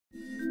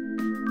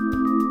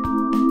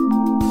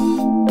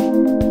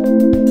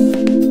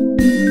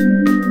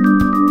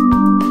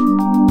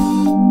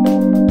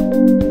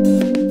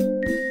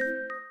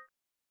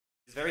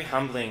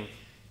humbling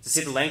to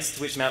see the lengths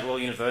to which Mount Royal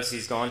University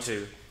has gone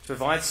to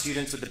provide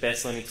students with the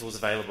best learning tools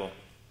available.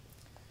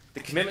 The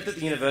commitment that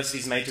the university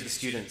has made to the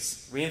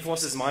students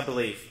reinforces my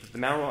belief that the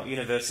Mount Royal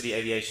University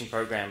Aviation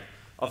program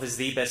offers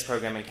the best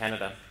program in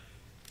Canada.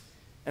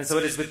 And so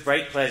it is with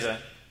great pleasure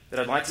that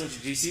I'd like to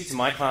introduce you to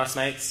my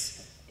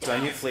classmates, to our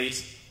new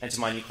fleet, and to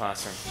my new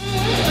classroom.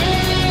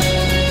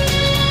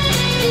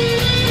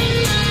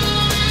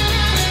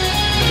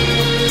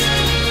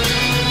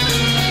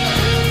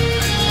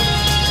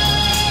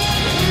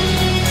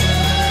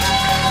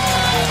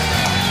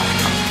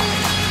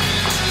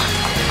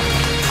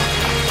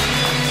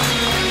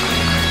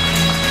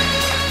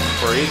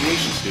 For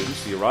aviation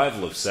students, the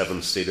arrival of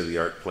 7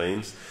 state-of-the-art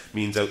planes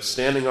means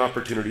outstanding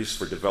opportunities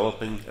for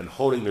developing and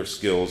honing their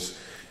skills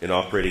in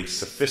operating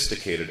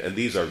sophisticated, and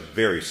these are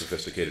very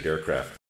sophisticated aircraft.